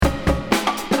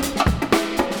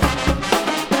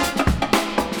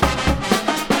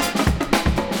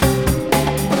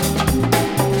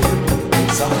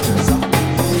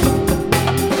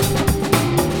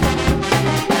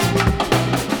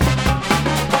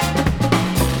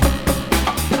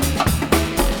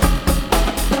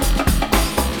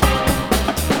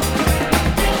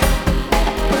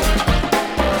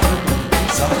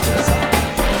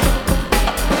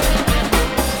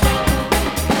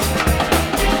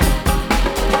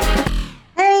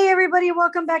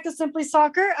welcome back to Simply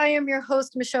Soccer. I am your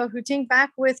host, Michelle Hooting,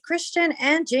 back with Christian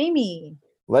and Jamie.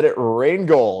 Let it rain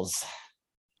goals.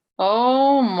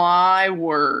 Oh my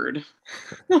word.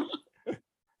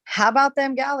 How about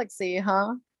them Galaxy,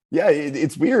 huh? Yeah,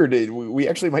 it's weird. We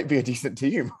actually might be a decent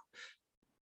team.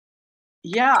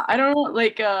 Yeah, I don't know,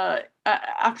 like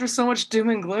after so much doom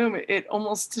and gloom, it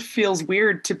almost feels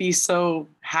weird to be so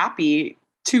happy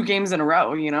 2 games in a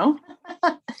row, you know?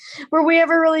 Were we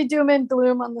ever really doom and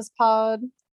gloom on this pod?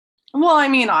 Well, I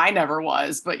mean, I never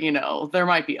was, but you know, there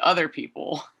might be other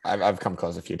people. I've come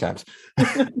close a few times.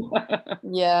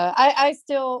 Yeah, I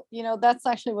still, that's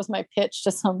actually was my pitch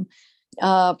to some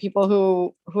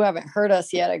people who haven't heard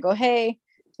us yet. I go, hey,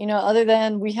 other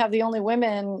than we have the only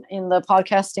women in the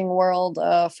podcasting world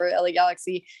for LA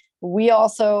Galaxy, we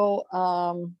also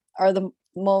are the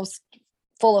most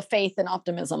full of faith and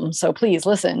optimism. So please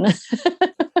listen.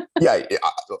 Yeah,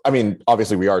 I mean,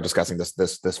 obviously we are discussing this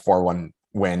 4-1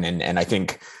 win, and I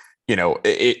think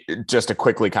it just to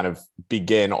quickly kind of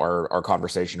begin our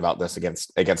conversation about this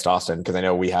against Austin, because I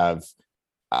know we have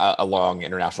a long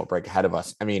international break ahead of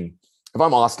us. I mean, if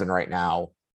I'm Austin right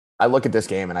now, I look at this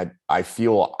game and I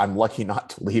feel I'm lucky not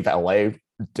to leave LA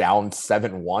down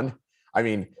 7-1. I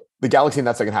mean, the Galaxy in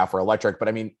that second half were electric, but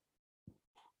I mean,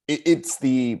 it's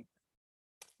the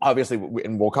obviously,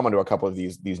 and we'll come onto a couple of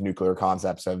these nuclear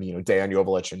concepts of Dejan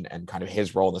Joveljic and kind of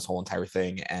his role in this whole entire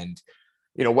thing, and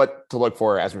what to look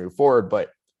for as we move forward.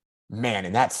 But man,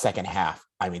 in that second half,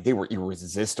 I mean, they were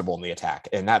irresistible in the attack,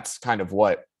 and that's kind of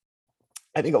what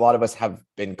I think a lot of us have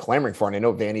been clamoring for. And I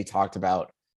know Vanny talked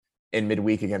about in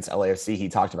midweek against LAFC, he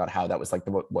talked about how that was like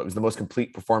what was the most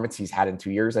complete performance he's had in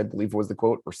 2 years, I believe was the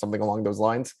quote, or something along those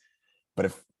lines. But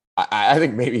if I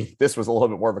think maybe this was a little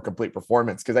bit more of a complete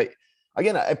performance, because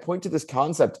I point to this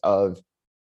concept of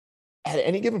at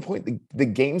any given point, the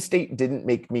game state didn't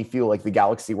make me feel like the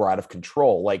Galaxy were out of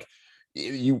control. Like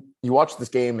you watch this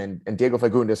game and Diego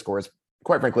Fagundes scores,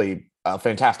 quite frankly, a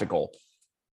fantastic goal.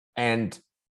 And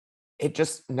it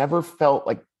just never felt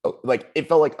like it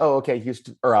felt like, oh, okay,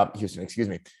 Houston, excuse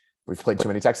me. We've played too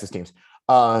many Texas teams.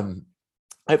 I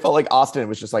felt like Austin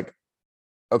was just like,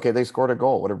 okay, they scored a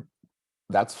goal. Whatever.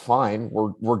 That's fine.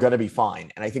 We're going to be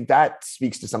fine. And I think that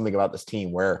speaks to something about this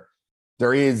team where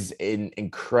there is an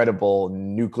incredible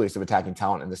nucleus of attacking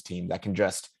talent in this team that can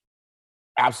just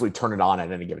absolutely turn it on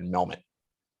at any given moment.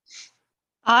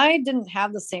 I didn't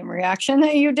have the same reaction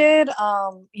that you did.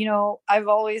 I've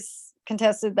always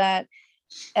contested that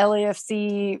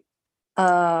LAFC,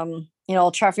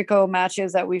 Trafico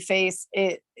matches that we face,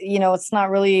 it's not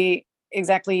really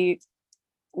exactly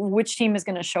which team is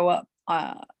going to show up.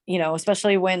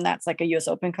 Especially when that's like a US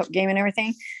Open Cup game and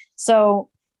everything. So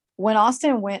when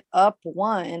Austin went up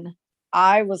 1,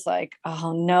 I was like,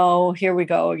 oh no, here we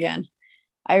go again.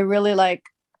 I really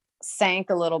sank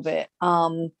a little bit.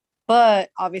 But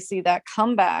obviously that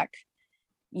comeback,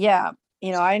 yeah,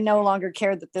 I no longer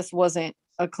cared that this wasn't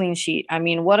a clean sheet. I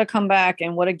mean, what a comeback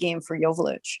and what a game for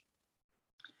Joveljic.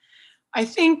 I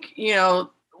think,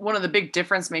 one of the big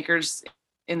difference makers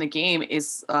in the game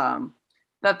is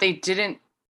that they didn't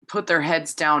put their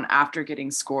heads down after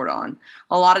getting scored on.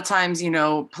 A lot of times,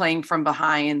 playing from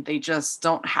behind, they just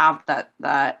don't have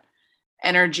that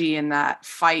energy and that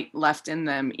fight left in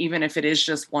them, even if it is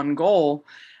just 1 goal.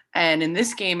 And in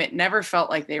this game, it never felt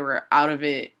like they were out of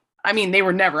it. I mean, they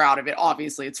were never out of it.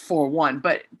 Obviously, it's 4-1.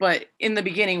 But in the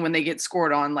beginning, when they get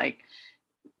scored on,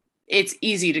 it's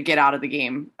easy to get out of the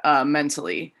game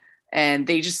mentally. And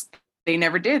they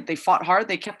never did. They fought hard.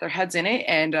 They kept their heads in it.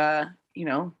 And,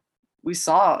 we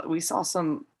saw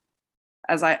some,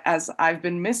 as I've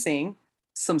been missing,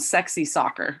 some sexy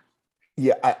soccer.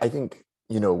 Yeah, I think,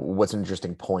 what's an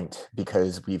interesting point,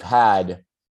 because we've had,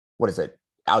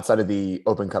 outside of the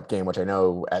Open Cup game, which I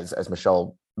know, as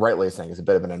Michelle rightly is saying, is a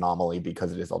bit of an anomaly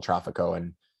because it is El Trafico,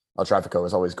 and El Trafico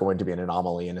is always going to be an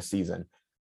anomaly in a season.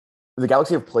 The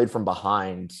Galaxy have played from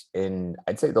behind in,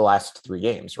 I'd say, the last 3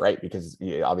 games, right? Because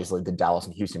obviously the Dallas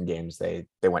and Houston games, they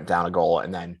went down a goal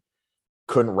and then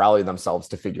couldn't rally themselves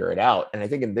to figure it out. And I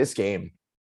think in this game,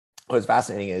 what's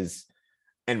fascinating is,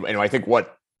 and I think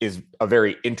what is a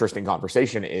very interesting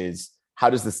conversation is, how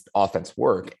does this offense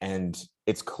work? And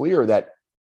it's clear that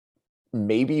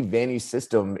maybe Vanny's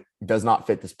system does not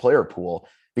fit this player pool,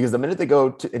 because the minute they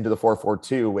go into the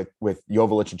 4-4-2 with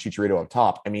Joveljic and Chicharito up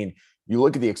top, I mean, you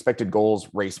look at the expected goals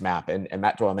race map, and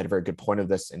Matt Doyle made a very good point of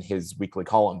this in his weekly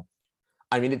column.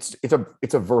 I mean, it's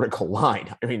a vertical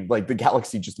line. I mean, the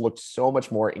Galaxy just looked so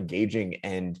much more engaging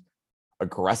and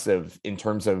aggressive in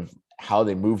terms of how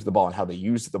they moved the ball and how they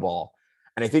used the ball.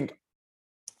 And I think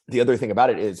the other thing about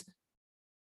it is,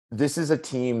 this is a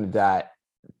team that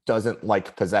doesn't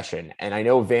like possession. And I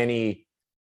know Vanny,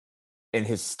 in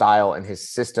his style and his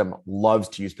system, loves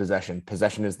to use possession.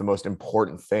 Possession is the most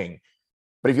important thing.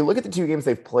 But if you look at the two games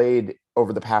they've played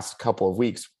over the past couple of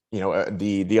weeks, the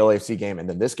LAFC game and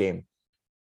then this game,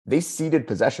 they ceded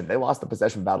possession. They lost the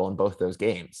possession battle in both those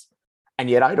games. And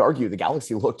yet I'd argue the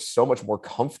Galaxy looked so much more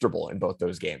comfortable in both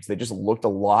those games. They just looked a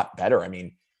lot better. I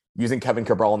mean, using Kevin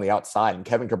Cabral on the outside, and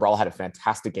Kevin Cabral had a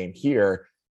fantastic game here,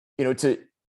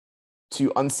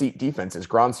 to unseat defenses.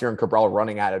 Grandsir and Cabral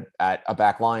running at a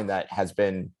back line that has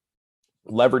been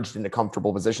leveraged into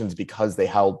comfortable positions because they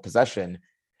held possession,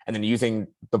 and then using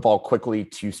the ball quickly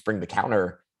to spring the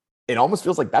counter. It almost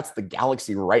feels like that's the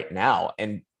Galaxy right now.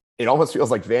 And it almost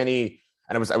feels like Vanny,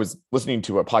 and I was listening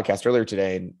to a podcast earlier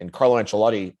today, and Carlo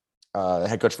Ancelotti, the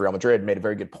head coach for Real Madrid, made a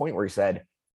very good point where he said,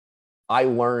 I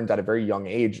learned at a very young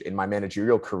age in my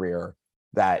managerial career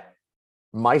that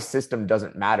my system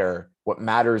doesn't matter. What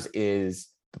matters is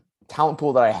the talent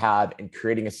pool that I have and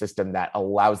creating a system that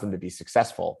allows them to be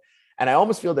successful. And I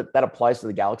almost feel that applies to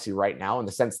the Galaxy right now, in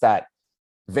the sense that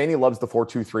Vanny loves the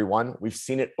 4-2-3-1. We've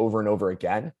seen it over and over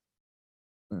again.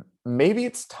 Maybe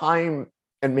it's time,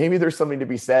 and maybe there's something to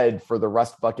be said for the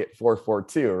rust bucket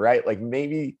 4-4-2, right? Like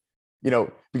maybe,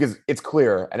 because it's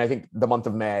clear. And I think the month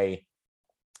of May,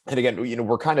 and again,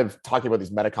 we're kind of talking about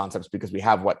these meta concepts because we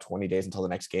have 20 days until the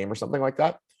next game or something like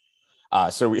that.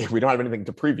 So we don't have anything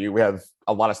to preview. We have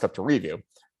a lot of stuff to review.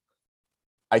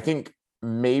 I think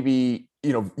maybe,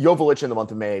 Joveljic in the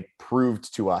month of May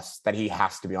proved to us that he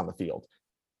has to be on the field.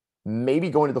 Maybe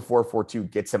going to the 4-4-2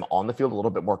 gets him on the field a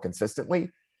little bit more consistently.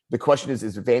 The question is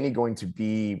Vanny going to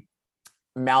be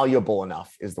malleable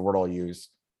enough, is the word I'll use,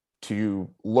 to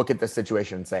look at the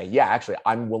situation and say, yeah, actually,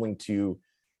 I'm willing to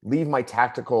leave my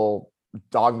tactical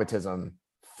dogmatism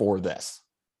for this.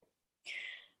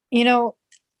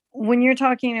 When you're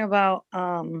talking about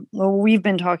what we've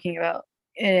been talking about,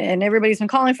 and everybody's been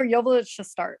calling for Joveljic to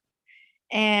start.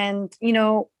 And,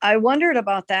 I wondered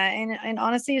about that. And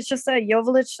honestly, it's just that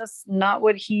Joveljic just not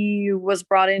what he was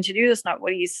brought in to do. That's not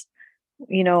what he's,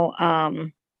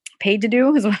 paid to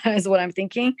do is what I'm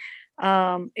thinking.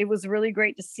 It was really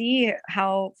great to see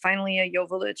how finally a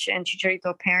Joveljic and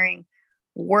Chicharito pairing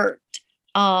worked.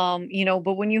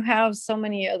 But when you have so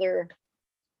many other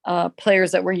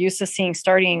players that we're used to seeing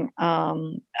starting,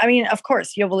 of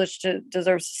course, Joveljic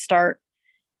deserves to start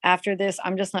after this.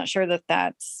 I'm just not sure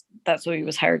that's what he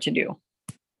was hired to do.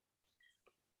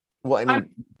 Well,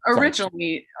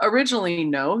 originally,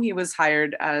 no, he was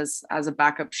hired as a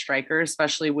backup striker,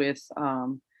 especially with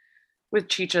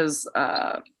Chicha's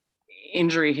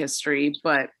injury history.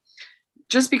 But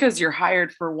just because you're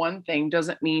hired for one thing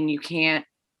doesn't mean you can't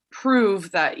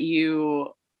prove that you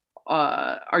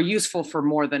are useful for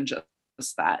more than just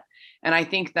that. And I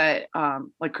think that,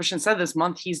 like Christian said, this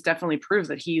month, he's definitely proved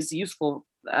that he's useful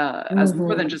as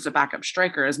more than just a backup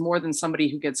striker, as more than somebody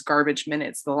who gets garbage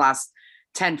minutes the last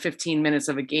 10, 15 minutes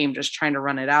of a game, just trying to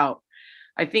run it out.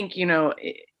 I think,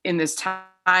 in this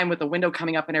time with the window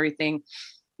coming up and everything,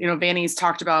 Vanny's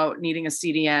talked about needing a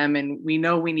CDM, and we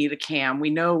know we need a Cam.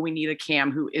 We know we need a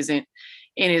Cam who isn't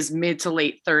in his mid to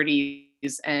late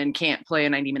 30s and can't play a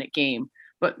 90-minute game.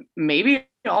 But maybe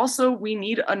also we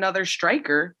need another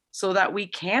striker so that we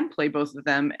can play both of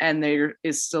them and there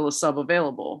is still a sub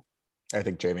available. I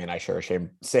think Jamie and I share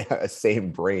a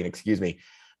same brain,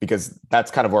 because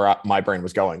that's kind of where my brain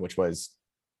was going, which was,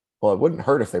 well, it wouldn't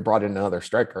hurt if they brought in another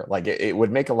striker. Like it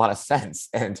would make a lot of sense.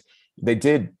 And they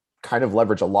did kind of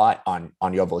leverage a lot on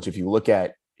Joveljic. If you look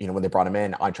at, when they brought him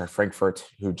in, Eintracht Frankfurt,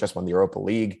 who just won the Europa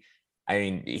League, I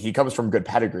mean, he comes from good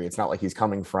pedigree. It's not like he's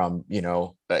coming from,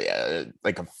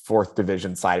 like a fourth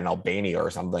division side in Albania or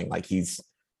something. Like he's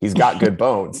got good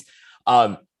bones.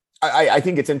 I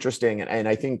think it's interesting. And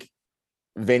I think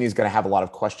Vanny's going to have a lot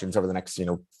of questions over the next,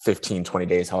 15, 20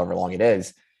 days, however long it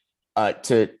is,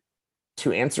 to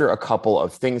answer a couple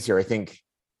of things here. I think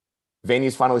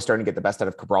Vanny's finally starting to get the best out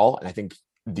of Cabral. And I think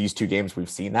these two games we've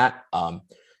seen that. I'm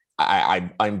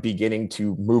beginning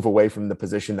to move away from the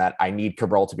position that I need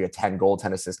Cabral to be a 10 goal,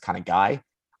 10 assist kind of guy.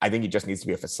 I think he just needs to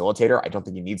be a facilitator. I don't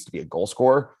think he needs to be a goal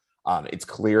scorer. It's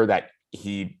clear that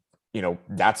he,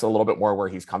 that's a little bit more where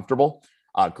he's comfortable.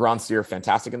 Grandsir,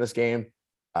 fantastic in this game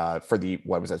for the,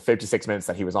 56 minutes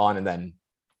that he was on. And then,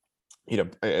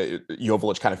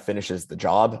 Joveljic kind of finishes the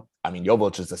job. I mean,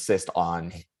 Jovelijic's assist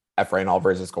on Efrain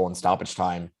Alvarez's goal in stoppage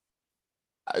time.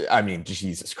 I mean,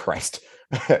 Jesus Christ.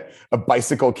 A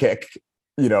bicycle kick,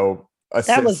 assist.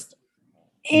 That was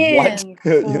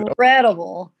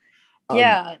incredible.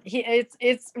 Yeah,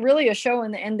 it's really a show,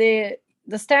 and the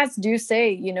stats do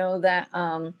say, that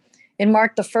it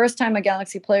marked the first time a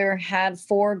Galaxy player had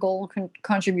 4 goal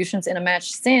contributions in a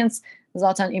match since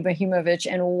Zlatan Ibrahimovic.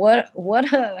 And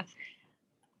what a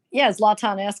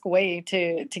Zlatan-esque way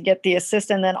to get the assist.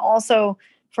 And then also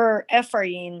for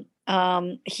Efrain,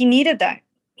 he needed that.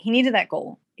 He needed that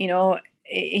goal.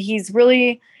 He's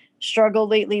really struggled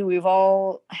lately. We've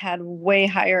all had way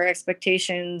higher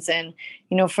expectations, and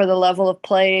for the level of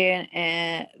play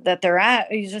and that they're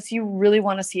at, you really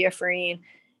want to see Efrain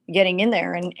getting in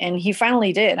there, and he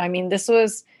finally did. I mean, this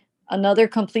was another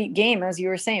complete game, as you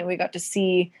were saying. We got to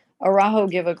see Araujo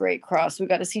give a great cross. We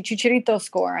got to see Chicharito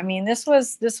score. I mean, this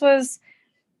was the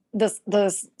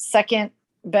second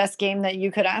best game that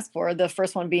you could ask for. The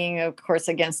first one being, of course,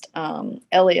 against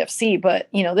LAFC, but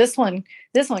this one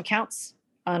counts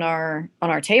on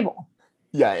our table.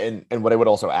 Yeah, and what I would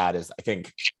also add is I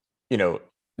think the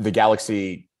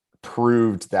Galaxy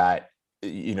proved that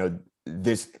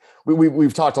this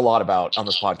we've talked a lot about on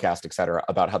this podcast, et cetera,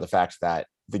 about how the fact that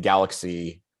the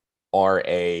Galaxy are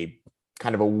a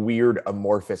kind of a weird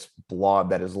amorphous blob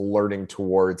that is learning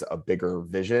towards a bigger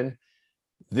vision.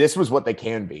 This was what they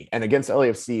can be. And against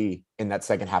LAFC in that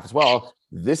second half as well,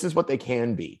 this is what they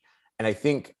can be. And I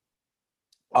think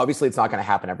obviously it's not going to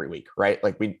happen every week, right?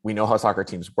 Like we know how soccer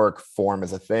teams work. Form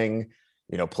is a thing.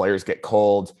 Players get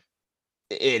cold.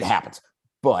 It happens.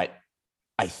 But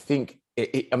I think,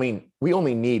 we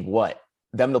only need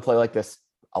them to play like this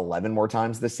 11 more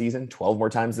times this season, 12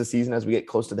 more times this season as we get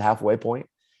close to the halfway point.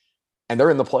 And they're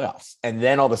in the playoffs. And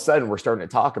then all of a sudden we're starting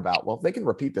to talk about, well, if they can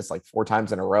repeat this like 4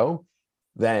 times in a row,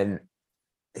 then,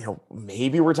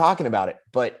 maybe we're talking about it.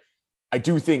 But I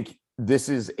do think this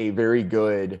is a very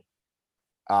good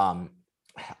kind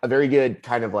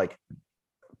of like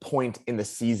point in the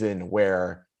season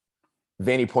where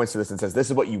Vanny points to this and says,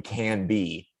 this is what you can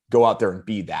be. Go out there and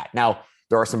be that. Now,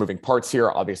 there are some moving parts here.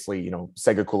 Obviously,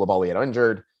 Sega Koulibaly out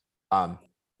injured.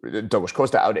 Douglas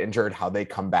Costa out injured. How they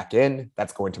come back in,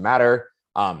 that's going to matter.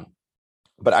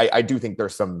 But I do think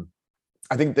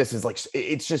I think this is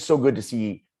it's just so good to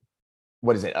see,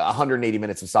 180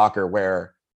 minutes of soccer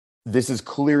where this is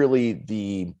clearly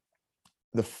the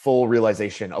full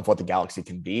realization of what the Galaxy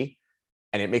can be.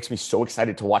 And it makes me so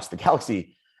excited to watch the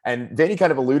Galaxy. And Vanny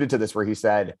kind of alluded to this where he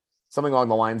said something along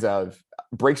the lines of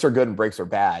breaks are good and breaks are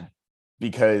bad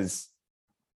because,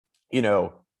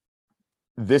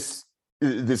 this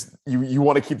you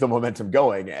want to keep the momentum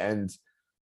going. And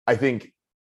I think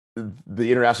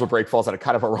the international break falls at a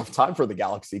kind of a rough time for the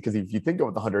Galaxy because if you think of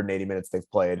the 180 minutes they've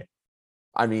played,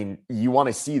 you want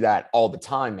to see that all the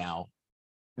time now.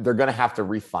 They're going to have to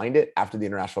refine it after the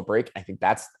international break. I think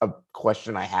that's a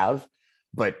question I have.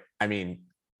 But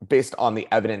based on the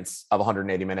evidence of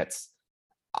 180 minutes,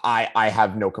 I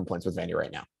have no complaints with Vanny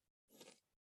right now.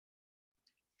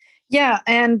 Yeah.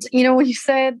 And, when you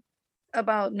said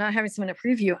about not having someone to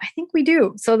preview, I think we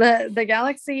do. So the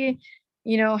Galaxy,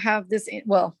 have this,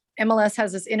 MLS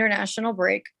has this international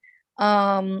break.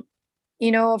 Of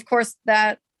course,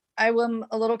 that I am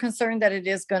a little concerned that it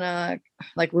is gonna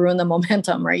ruin the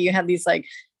momentum, right? You have these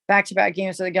back-to-back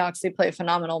games where the Galaxy play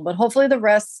phenomenal, but hopefully the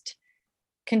rest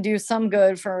can do some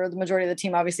good for the majority of the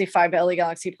team. Obviously, 5 LA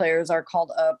Galaxy players are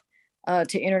called up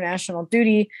to international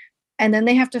duty, and then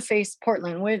they have to face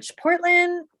Portland, which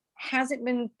Portland hasn't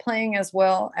been playing as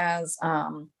well as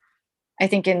I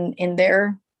think in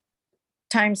their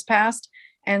times past.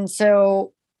 And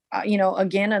so,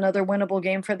 again, another winnable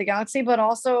game for the Galaxy, but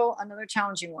also another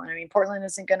challenging one. Portland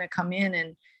isn't going to come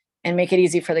in and make it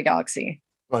easy for the Galaxy.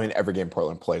 Every game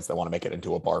Portland plays, they want to make it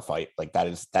into a bar fight. That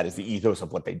is the ethos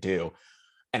of what they do.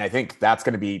 And I think that's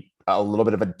going to be a little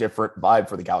bit of a different vibe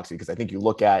for the Galaxy because I think you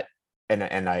look at, and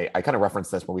I kind of referenced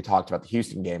this when we talked about the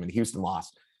Houston game and the Houston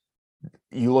loss.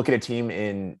 You look at a team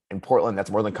in Portland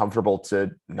that's more than comfortable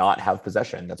to not have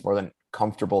possession. That's more than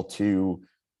comfortable to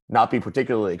not be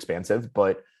particularly expansive,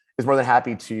 but is more than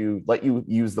happy to let you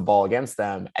use the ball against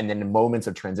them. And then in moments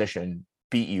of transition,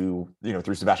 beat you,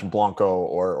 through Sebastian Blanco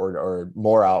or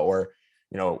Mora or,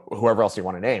 whoever else you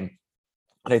want to name.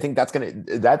 And I think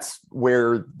that's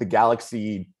where the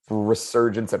Galaxy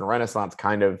resurgence and renaissance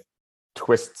kind of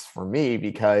twists for me,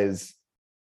 because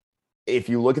if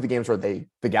you look at the games where the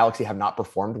Galaxy have not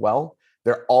performed well,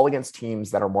 they're all against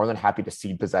teams that are more than happy to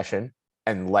cede possession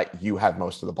and let you have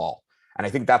most of the ball. And I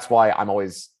think that's why I'm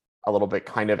always a little bit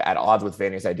kind of at odds with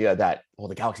Vanny's idea that,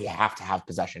 the Galaxy have to have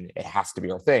possession. It has to be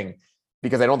our thing,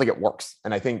 because I don't think it works.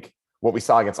 And I think what we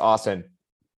saw against and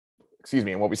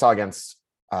what we saw against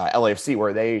LAFC,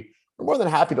 where they were more than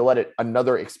happy to let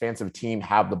another expansive team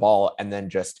have the ball and then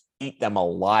just eat them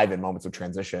alive in moments of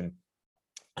transition.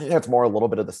 I think that's more a little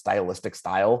bit of the stylistic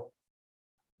style.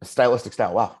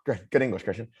 Wow, good English,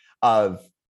 Christian, of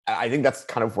I think that's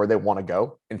kind of where they want to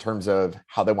go in terms of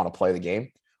how they want to play the game,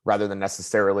 rather than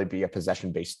necessarily be a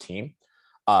possession-based team.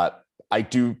 I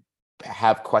do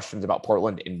have questions about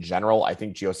Portland in general. I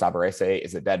think Gio Savarese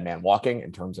is a dead man walking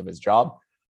in terms of his job.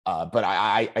 But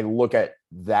I look at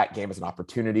that game as an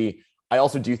opportunity. I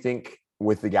also do think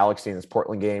with the Galaxy in this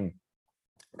Portland game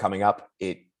coming up,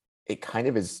 it kind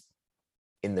of is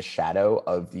in the shadow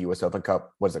of the US Open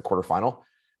Cup, was a quarterfinal,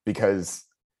 because,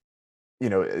 you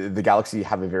know, the Galaxy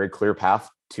have a very clear path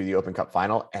to the Open Cup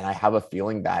final. And I have a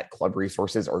feeling that club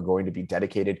resources are going to be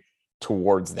dedicated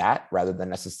towards that, rather than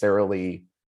necessarily,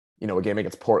 you know, a game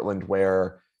against Portland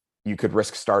where you could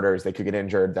risk starters, they could get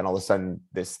injured, then all of a sudden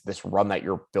this run that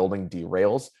you're building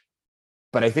derails.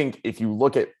 But I think if you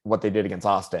look at what they did against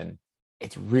Austin,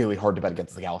 it's really hard to bet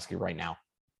against the Galaxy right now.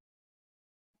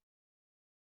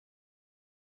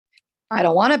 I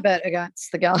don't want to bet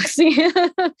against the Galaxy.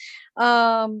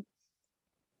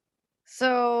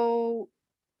 So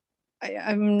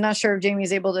I'm not sure if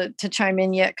Jamie's able to chime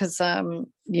in yet, because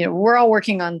you know, we're all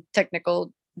working on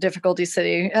technical difficulties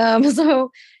today.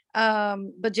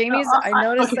 But Jamie's, I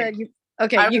noticed that you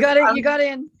you got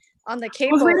in on the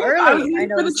cable early. I was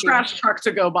waiting for the trash truck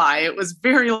to go by. It was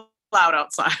very loud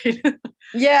outside.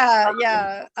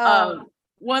 Yeah.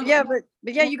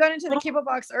 But you got into the cable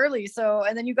box early, so,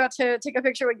 and then you got to take a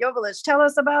picture with Joveljic. Tell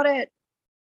us about it.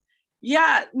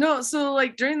 Yeah, no, so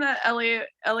like during the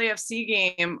LAFC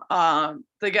game,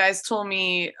 the guys told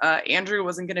me Andrew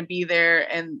wasn't going to be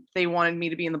there, and they wanted me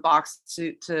to be in the box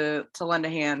to lend a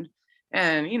hand.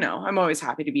 And, you know, I'm always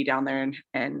happy to be down there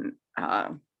and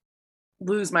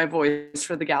lose my voice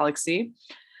for the Galaxy.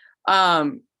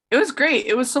 It was great.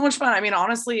 It was so much fun. I mean,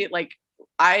 honestly, like,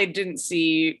 I didn't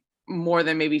see more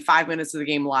than maybe 5 minutes of the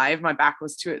game live. My back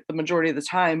was to it the majority of the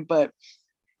time, but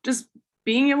just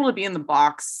being able to be in the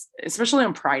box, especially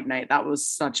on Pride Night, that was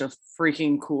such a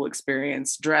freaking cool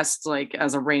experience, dressed like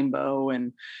as a rainbow,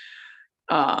 and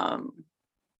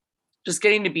just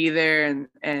getting to be there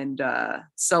and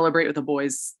celebrate with the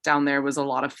boys down there was a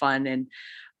lot of fun. And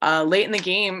late in the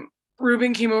game,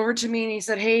 Ruben came over to me and he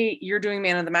said, "Hey, you're doing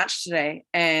man of the match today."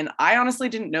 And I honestly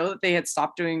didn't know that they had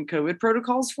stopped doing COVID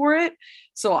protocols for it.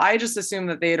 So I just assumed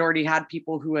that they had already had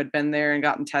people who had been there and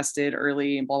gotten tested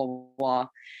early and blah, blah, blah.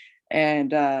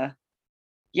 And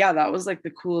yeah, that was like the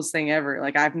coolest thing ever.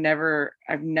 Like, I've never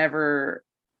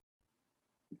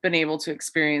been able to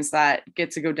experience that,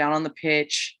 get to go down on the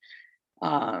pitch,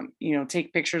 you know,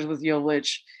 take pictures with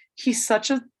Joveljic. He's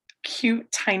such a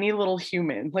cute, tiny little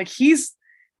human. Like, he's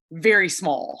very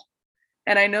small.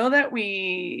 And I know that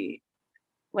we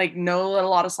like know that a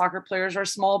lot of soccer players are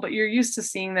small, but you're used to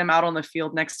seeing them out on the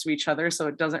field next to each other, so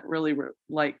it doesn't really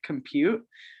like compute.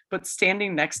 But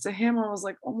standing next to him, I was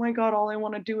like, oh my God, all I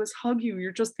want to do is hug you.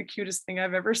 You're just the cutest thing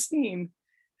I've ever seen.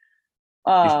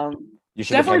 You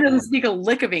definitely doesn't speak a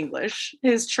lick of English.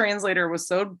 His translator was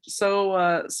so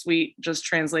sweet, just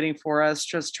translating for us,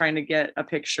 just trying to get a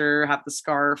picture, have the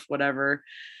scarf, whatever.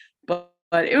 But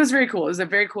it was very cool. It was a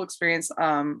very cool experience.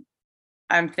 I'm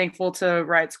thankful to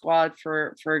Riot Squad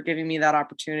for giving me that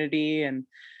opportunity. And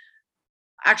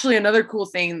actually, another cool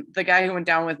thing, the guy who went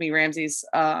down with me, Ramses,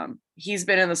 he's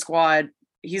been in the squad.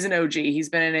 He's an OG. He's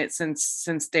been in it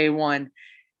since day one,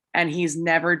 and he's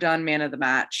never done man of the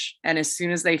match. And as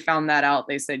soon as they found that out,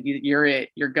 they said, "You're it.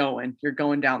 You're going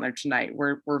down there tonight.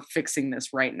 We're fixing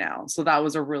this right now." So that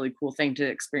was a really cool thing to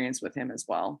experience with him as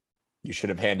well. You should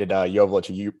have handed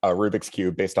Joveljic a Rubik's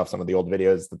Cube based off some of the old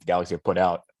videos that the Galaxy have put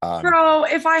out. Bro,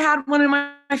 if I had one in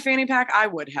my fanny pack, I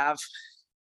would have.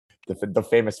 The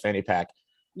famous fanny pack.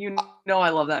 You know, I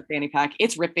love that fanny pack.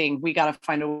 It's ripping. We got to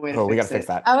find a way to fix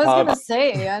that. I was going to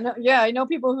say, I know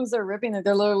people who are ripping that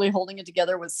they're literally holding it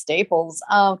together with staples.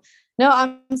 No,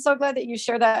 I'm so glad that you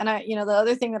shared that. And the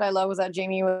other thing that I love was that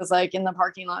Jamie was like in the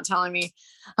parking lot telling me,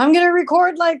 "I'm going to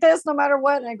record like this no matter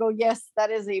what." And I go, "Yes,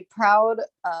 that is a proud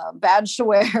badge to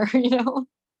wear."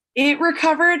 It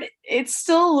recovered. It's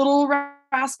still a little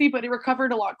raspy, but it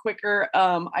recovered a lot quicker.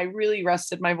 I really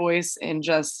rested my voice and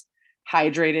just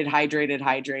hydrated.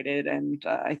 And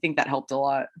I think that helped a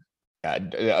lot.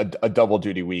 A double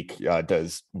duty week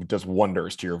does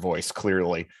wonders to your voice,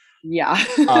 clearly. Yeah.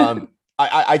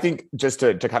 I think just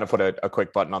to kind of put a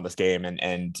quick button on this game,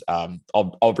 and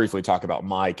I'll briefly talk about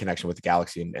my connection with the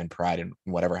Galaxy and Pride and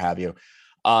whatever have you.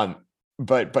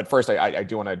 But first, I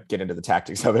do want to get into the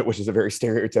tactics of it, which is a very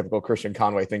stereotypical Christian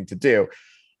Conway thing to do.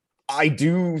 I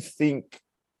do think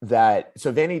that,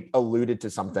 so Vanny alluded to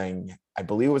something, I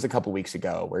believe it was a couple weeks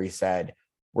ago, where he said,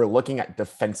 we're looking at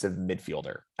defensive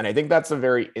midfielder. And I think that's a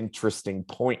very interesting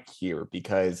point here,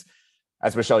 because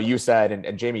as Michelle, you said,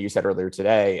 and Jamie, you said earlier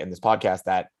today in this podcast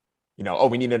that, oh,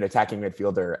 we need an attacking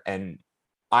midfielder. And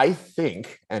I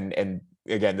think, and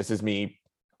again, this is me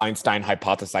Einstein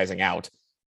hypothesizing out,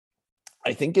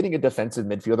 I think getting a defensive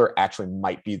midfielder actually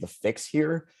might be the fix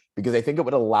here, because I think it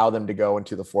would allow them to go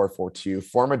into the 4-4-2,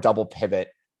 form a double pivot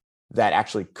that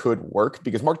actually could work,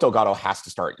 because Mark Delgado has to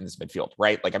start in this midfield,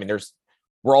 right? Like, I mean,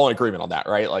 we're all in agreement on that,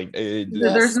 right? Like,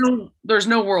 there's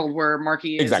no world where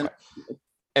Marky is exactly.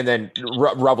 And then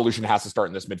Revolution has to start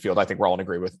in this midfield. I think we're all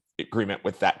in agreement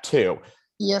with that too.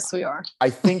 Yes, we are. I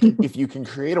think if you can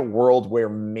create a world where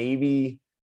maybe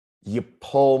you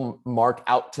pull Mark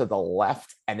out to the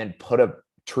left and then put a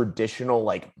traditional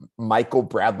like Michael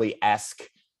Bradley-esque,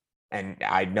 and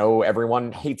I know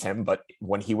everyone hates him, but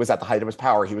when he was at the height of his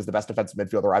power, he was the best defensive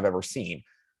midfielder I've ever seen.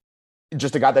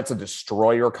 Just a guy that's a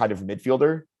destroyer kind of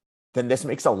midfielder, then this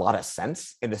makes a lot of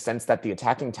sense, in the sense that the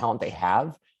attacking talent they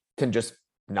have can just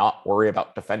not worry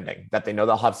about defending, that they know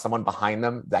they'll have someone behind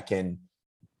them that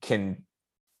can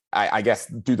I guess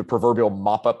do the proverbial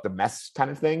mop up the mess kind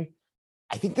of thing.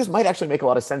 I think this might actually make a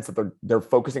lot of sense that they're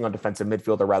focusing on defensive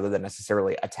midfielder rather than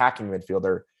necessarily attacking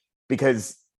midfielder,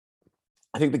 because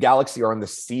I think the Galaxy are on the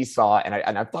seesaw, and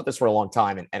I've thought this for a long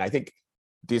time, and I think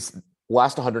this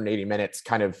last 180 minutes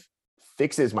kind of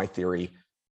fixes my theory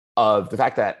of the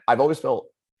fact that I've always felt,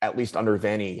 at least under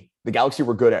Vanny, the Galaxy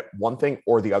were good at one thing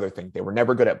or the other thing. They were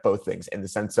never good at both things, in the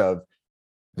sense of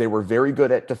they were very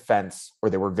good at defense or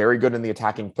they were very good in the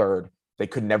attacking third. They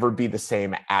could never be the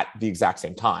same at the exact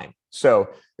same time. So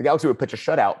the Galaxy would pitch a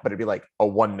shutout, but it'd be like a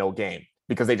 1-0 game,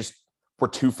 because they just were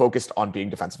too focused on being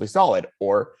defensively solid.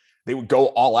 Or they would go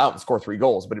all out and score 3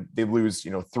 goals, but they lose,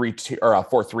 3-2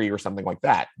 or 4-3 or something like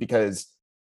that, because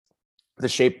the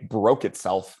shape broke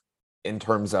itself in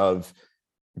terms of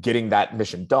getting that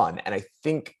mission done. And I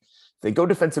think they go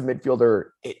defensive midfielder,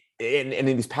 and in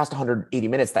these past 180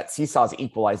 minutes, that seesaw's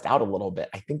equalized out a little bit.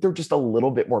 I think they're just a little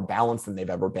bit more balanced than they've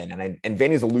ever been. And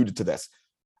Vanny's alluded to this,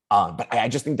 but I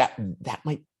just think that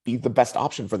might be the best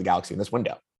option for the Galaxy in this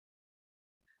window.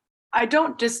 I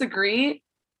don't disagree,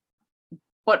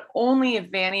 but only if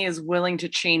Vanny is willing to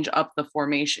change up the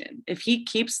formation. If he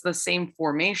keeps the same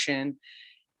formation,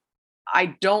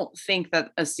 I don't think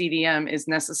that a CDM is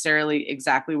necessarily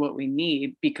exactly what we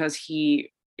need, because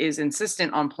he is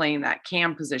insistent on playing that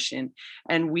cam position.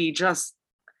 And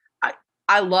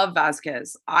I love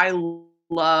Vasquez. I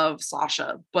love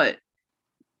Sasha, but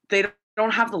they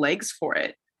don't have the legs for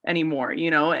it anymore,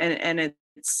 and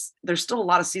there's still a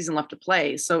lot of season left to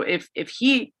play. So if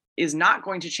he is not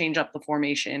going to change up the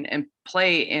formation and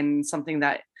play in something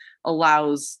that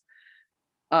allows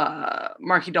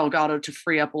Marky Delgado to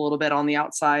free up a little bit on the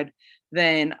outside,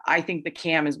 then I think the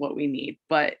cam is what we need.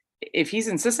 But if he's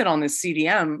insistent on this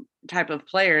CDM type of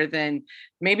player, then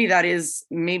maybe that is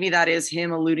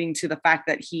him alluding to the fact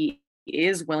that he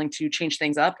is willing to change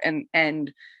things up,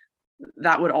 and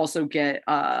that would also get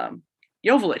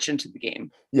Joveljic into the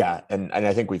game. Yeah, and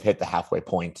I think we've hit the halfway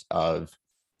point of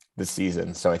the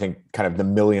season. So I think kind of the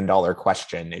 $1 million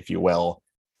question, if you will,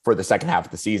 for the second half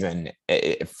of the season,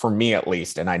 for me at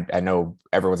least, and I know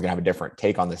everyone's gonna have a different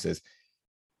take on this, is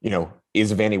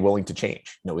Vanny willing to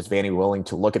change? Is Vanny willing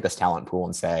to look at this talent pool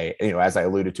and say, as I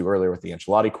alluded to earlier with the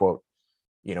Ancelotti quote,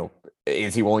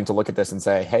 is he willing to look at this and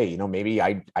say, hey, maybe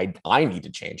I need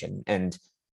to change? And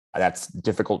that's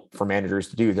difficult for managers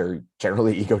to do. They're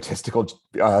generally egotistical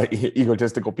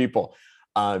people.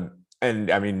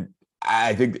 And I mean,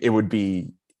 I think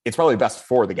it's probably best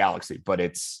for the Galaxy, but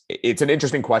it's an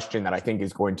interesting question that I think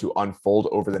is going to unfold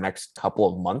over the next couple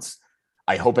of months.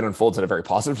 I hope it unfolds in a very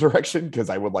positive direction, because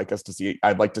I'd like to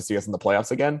see us in the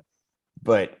playoffs again.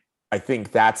 But I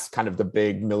think that's kind of the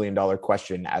big $1 million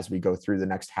question as we go through the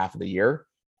next half of the year,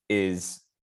 is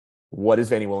what is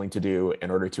Vanny willing to do in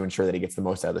order to ensure that he gets the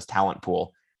most out of this talent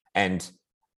pool? And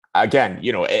again,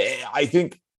 I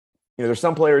think, there's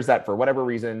some players that for whatever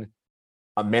reason,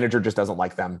 a manager just doesn't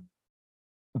like them.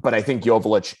 But I think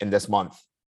Joveljic in this month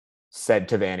said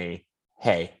to Vanny,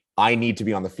 hey, I need to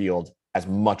be on the field as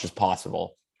much as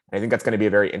possible. And I think that's going to be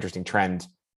a very interesting trend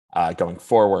going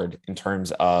forward in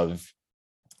terms of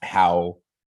how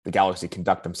the Galaxy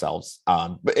conduct themselves.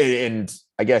 And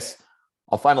I guess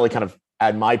I'll finally kind of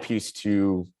add my piece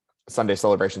to Sunday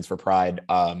celebrations for Pride.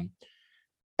 I've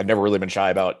never really been shy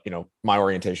about, my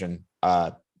orientation,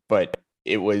 but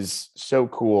it was so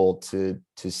cool to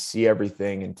see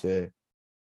everything and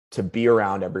to be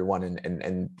around everyone,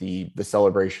 and the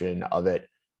celebration of it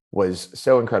was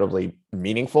so incredibly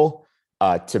meaningful.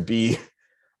 To be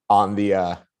on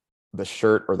the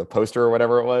shirt or the poster or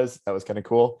whatever it was, that was kind of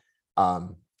cool.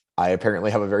 I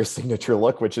apparently have a very signature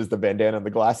look, which is the bandana and the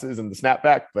glasses and the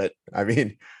snapback. But I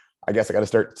mean, I guess I got to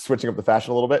start switching up the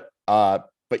fashion a little bit.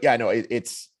 but yeah, no,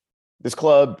 it's this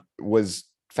club was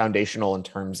foundational in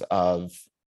terms of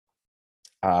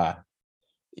kind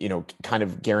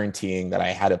of guaranteeing that I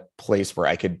had a place where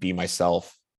I could be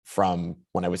myself from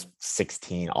when I was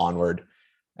 16 onward.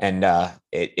 And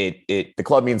the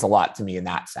club means a lot to me in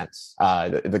that sense.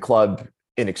 The club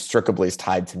inextricably is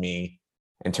tied to me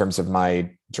in terms of my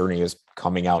journey as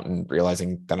coming out and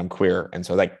realizing that I'm queer. And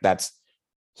so that's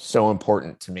so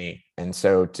important to me. And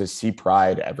so to see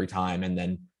Pride every time and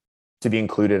then to be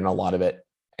included in a lot of it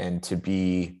and to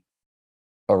be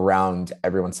around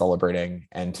everyone celebrating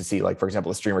and to see, like, for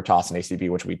example, the streamer toss in ACB,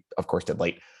 which we of course did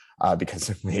late because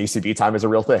the ACB time is a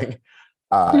real thing,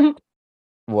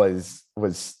 was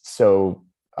so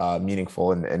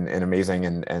meaningful and amazing.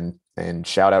 And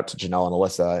shout out to Janelle and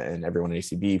Alyssa and everyone at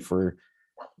ACB for,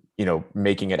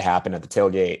 making it happen at the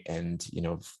tailgate. And,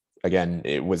 again,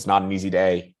 it was not an easy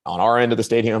day on our end of the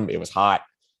stadium. It was hot.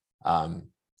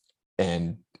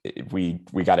 And we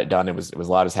got it done. It was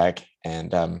loud as heck.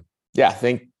 And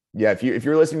if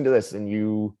you're listening to this and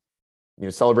you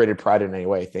celebrated Pride in any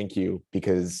way, thank you,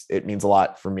 because it means a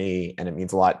lot for me and it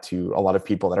means a lot to a lot of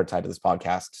people that are tied to this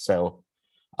podcast. So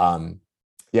it's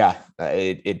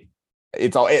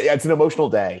an emotional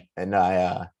day, and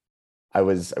I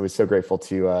was so grateful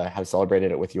to have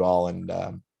celebrated it with you all. And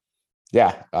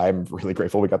I'm really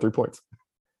grateful we got 3 points.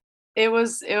 It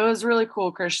was really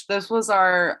cool, Chris. This was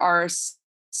our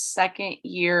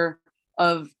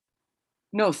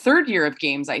third year of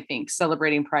games, I think,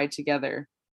 celebrating Pride together.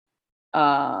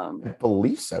 I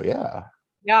believe so.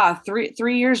 Yeah,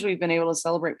 3 years we've been able to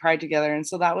celebrate Pride together, and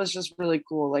so that was just really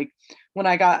cool. Like when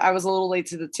I was a little late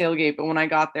to the tailgate, but when I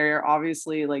got there,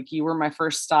 obviously, like, you were my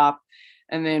first stop.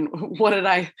 And then what did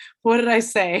I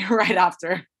say right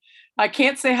after? I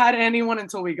can't say hi to anyone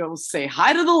until we go say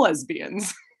hi to the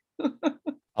lesbians.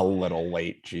 A little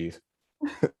late, geez.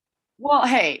 Well,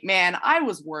 hey, man, I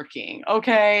was working.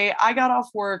 Okay, I got off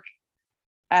work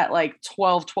at like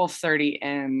 12:30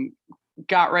 and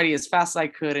got ready as fast as I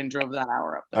could and drove that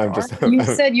hour up there. You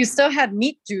said you still had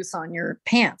meat juice on your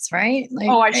pants, right?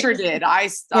 I sure did.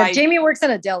 Jamie works at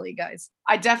a deli, guys.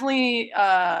 I definitely,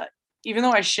 even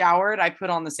though I showered, I put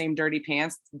on the same dirty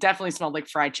pants. Definitely smelled like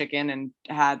fried chicken and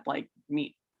had like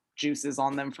meat juices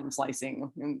on them from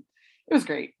slicing, and it was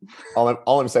great.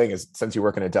 All I'm saying is, since you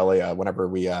work in a deli, whenever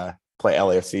we play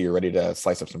LAFC, you're ready to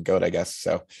slice up some goat, I guess.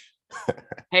 So,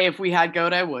 hey, if we had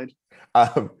goat, I would.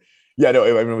 It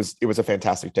was a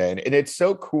fantastic day, and it's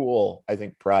so cool. I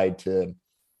think Pride to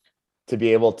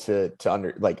be able to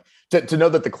know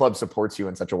that the club supports you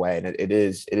in such a way, and it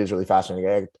is really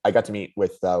fascinating. I got to meet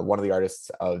with one of the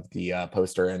artists of the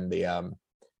poster and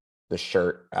the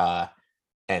shirt,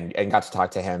 and got to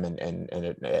talk to him,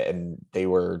 and they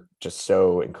were just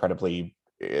so incredibly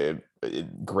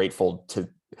grateful to.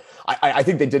 I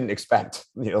think they didn't expect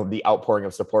the outpouring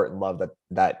of support and love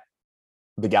that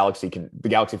the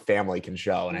Galaxy family can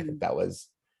show, and I think that was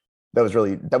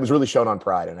really shown on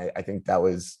Pride, and I think that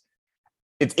was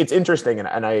it's interesting,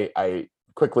 and I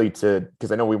quickly,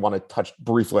 because I know we want to touch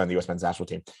briefly on the U.S. men's national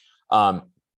team,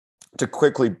 to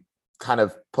quickly kind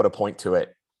of put a point to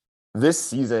it. This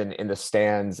season in the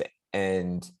stands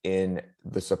and in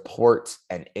the support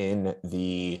and in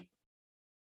the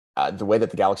way that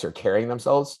the Galaxy are carrying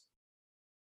themselves,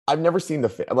 I've never seen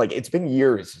it's been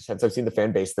years since I've seen the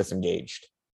fan base this engaged,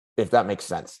 if that makes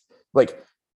sense. Like,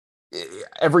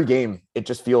 every game, it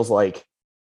just feels like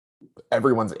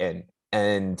everyone's in.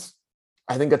 And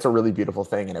I think that's a really beautiful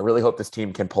thing. And I really hope this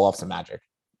team can pull off some magic,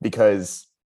 because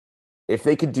if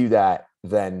they could do that,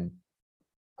 then,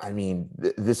 I mean,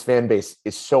 this fan base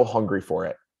is so hungry for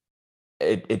it.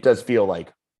 It does feel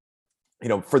like,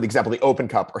 for example, the Open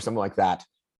Cup or something like that,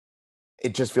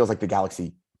 it just feels like the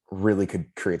Galaxy really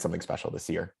could create something special this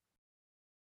year.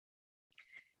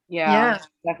 Yeah.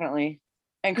 Definitely.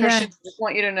 And Christian, I just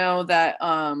want you to know that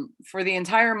for the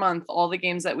entire month, all the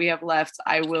games that we have left,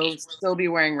 I will still be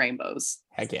wearing rainbows.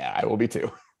 Heck yeah, I will be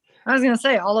too. I was gonna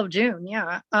say all of June,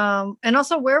 yeah. And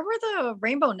also, where were the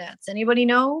rainbow nets? Anybody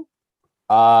know?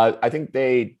 I think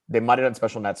they might have done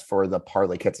special nets for the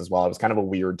parlay kits as well. It was kind of a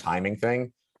weird timing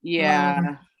thing.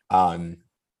 Yeah.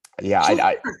 Yeah,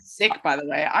 I sick, by the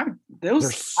way. They're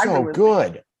so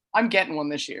good. I'm getting one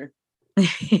this year.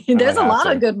 There's a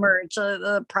lot of good merch.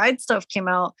 The Pride stuff came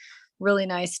out really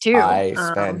nice too. I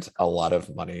spent a lot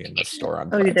of money in the store on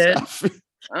Pride you did? stuff.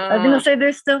 I was gonna say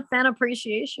there's still fan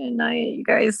appreciation night, you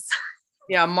guys.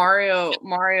 Yeah, Mario,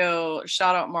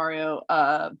 shout out Mario,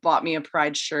 bought me a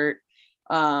Pride shirt.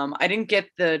 I didn't get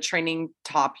the training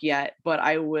top yet, but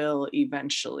I will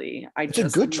eventually. It's a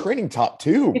good training top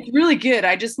too. It's really good.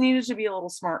 I just needed to be a little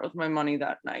smart with my money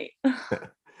that night.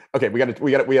 Okay, we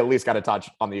at least got to touch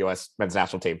on the U.S. men's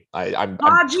national team. I'm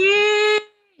Haji!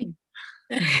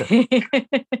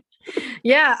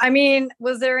 Yeah, I mean,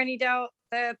 was there any doubt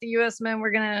that the U.S. men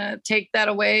were gonna take that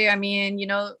away? I mean,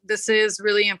 this is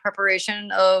really in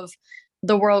preparation of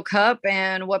the World Cup,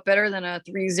 and what better than a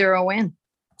 3-0 win?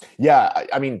 Yeah,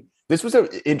 I mean, this was an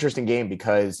interesting game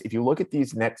because if you look at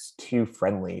these next two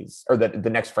friendlies, or the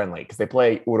next friendly, because they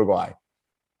play Uruguay.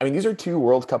 I mean, these are two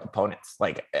World Cup opponents.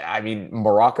 Like, I mean,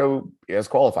 Morocco is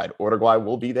qualified. Uruguay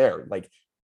will be there. Like,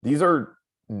 these are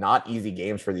not easy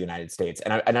games for the United States.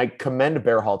 And I commend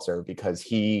Berhalter because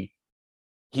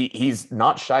he's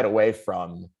not shied away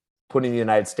from putting the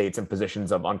United States in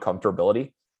positions of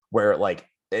uncomfortability where like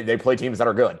they play teams that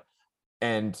are good.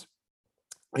 And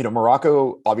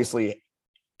Morocco obviously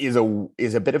is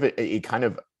a bit of a kind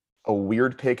of a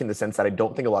weird pick in the sense that I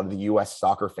don't think a lot of the US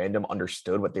soccer fandom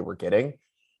understood what they were getting.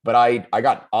 But I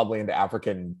got oddly into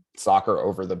African soccer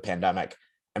over the pandemic,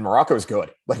 and Morocco is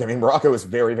good. Like, I mean, Morocco is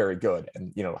very, very good.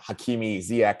 And, Hakimi,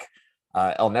 Ziyech,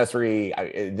 El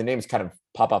Nesri, the names kind of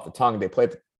pop off the tongue. They play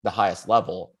at the highest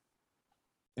level.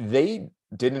 They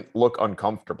didn't look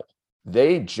uncomfortable.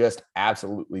 They just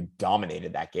absolutely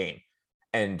dominated that game.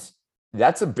 And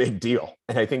that's a big deal.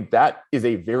 And I think that is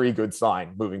a very good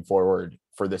sign moving forward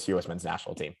for this U.S. men's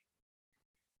national team.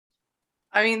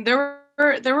 I mean, there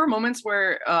were moments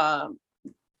where,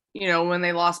 when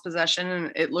they lost possession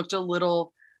and it looked a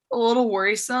little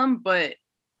worrisome, but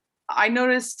I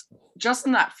noticed just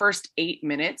in that first 8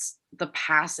 minutes, the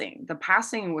passing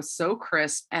was so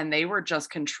crisp, and they were just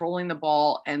controlling the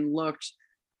ball and looked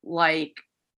like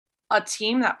a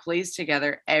team that plays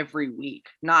together every week,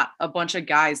 not a bunch of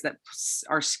guys that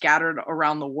are scattered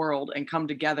around the world and come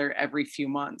together every few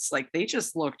months. Like, they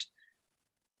just looked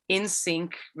in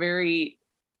sync, very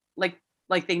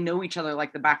like they know each other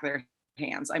like the back of their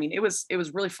hands. I mean, it was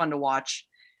really fun to watch,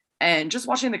 and just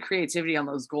watching the creativity on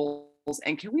those goals.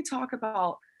 And can we talk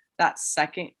about that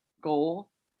second goal?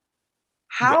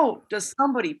 How does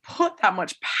somebody put that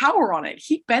much power on it?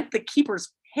 He bent the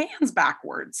keeper's hands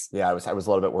backwards. Yeah, I was a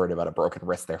little bit worried about a broken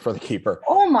wrist there for the keeper.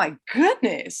 Oh my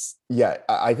goodness. Yeah,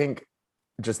 I think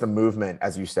just the movement,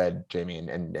 as you said, Jamie,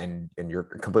 and you're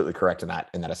completely correct in that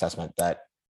assessment, that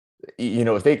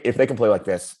if they can play like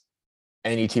this,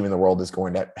 any team in the world is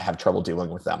going to have trouble dealing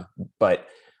with them. But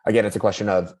again, it's a question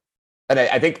of, and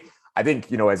I think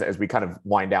as we kind of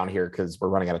wind down here, because we're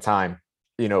running out of time,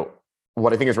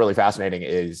 what I think is really fascinating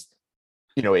is,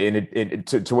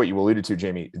 to what you alluded to,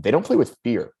 Jamie, they don't play with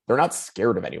fear. They're not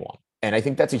scared of anyone. And I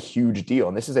think that's a huge deal.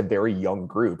 And this is a very young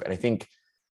group. And I think,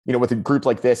 with a group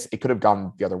like this, it could have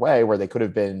gone the other way, where they could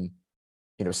have been,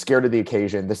 scared of the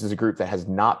occasion. This is a group that has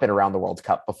not been around the World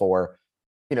Cup before.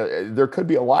 There could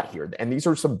be a lot here. And these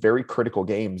are some very critical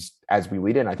games as we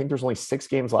lead in. I think there's only 6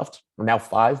 games left, or now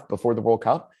 5 before the World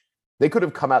Cup. They could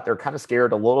have come out there kind of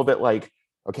scared, a little bit like,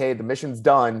 okay, the mission's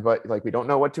done, but like, we don't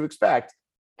know what to expect.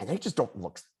 And they just don't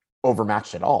look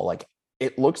overmatched at all. Like,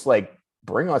 it looks like,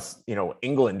 bring us,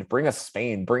 England, bring us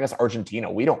Spain, bring us Argentina.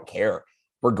 We don't care.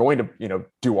 We're going to,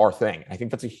 do our thing. I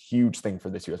think that's a huge thing for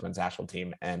this U.S. men's national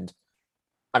team. And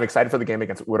I'm excited for the game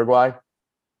against Uruguay.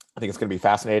 I think it's going to be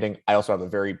fascinating. I also have a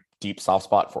very deep soft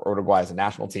spot for Uruguay as a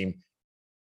national team.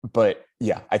 But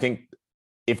yeah, I think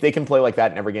if they can play like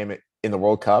that in every game in the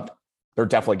World Cup, they're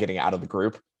definitely getting out of the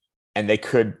group, and they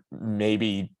could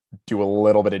maybe do a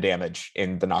little bit of damage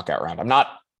in the knockout round. I'm not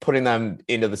putting them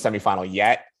into the semifinal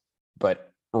yet,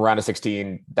 but round of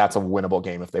 16, that's a winnable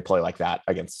game if they play like that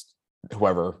against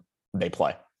whoever they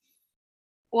play.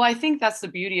 Well, I think that's the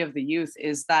beauty of the youth,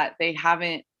 is that they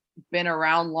haven't been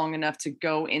around long enough to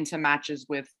go into matches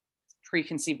with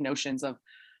preconceived notions of,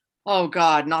 oh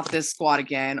God, not this squad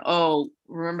again. Oh,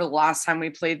 remember the last time we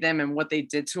played them and what they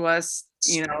did to us?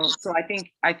 So I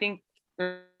think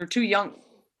they're too young.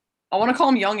 I want to call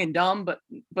them young and dumb, but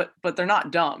they're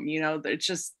not dumb. They're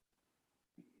just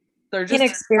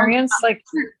inexperienced. Like,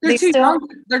 they're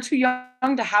too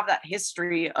young to have that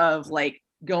history of like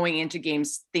going into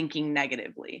games thinking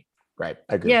negatively. Right.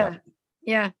 I agree. Yeah.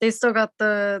 Yeah. They still got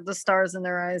the stars in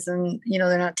their eyes, and,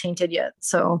 they're not tainted yet.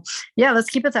 So yeah,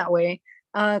 let's keep it that way.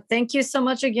 Thank you so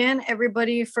much again,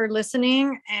 everybody, for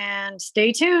listening, and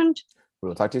stay tuned.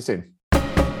 We'll talk to you soon.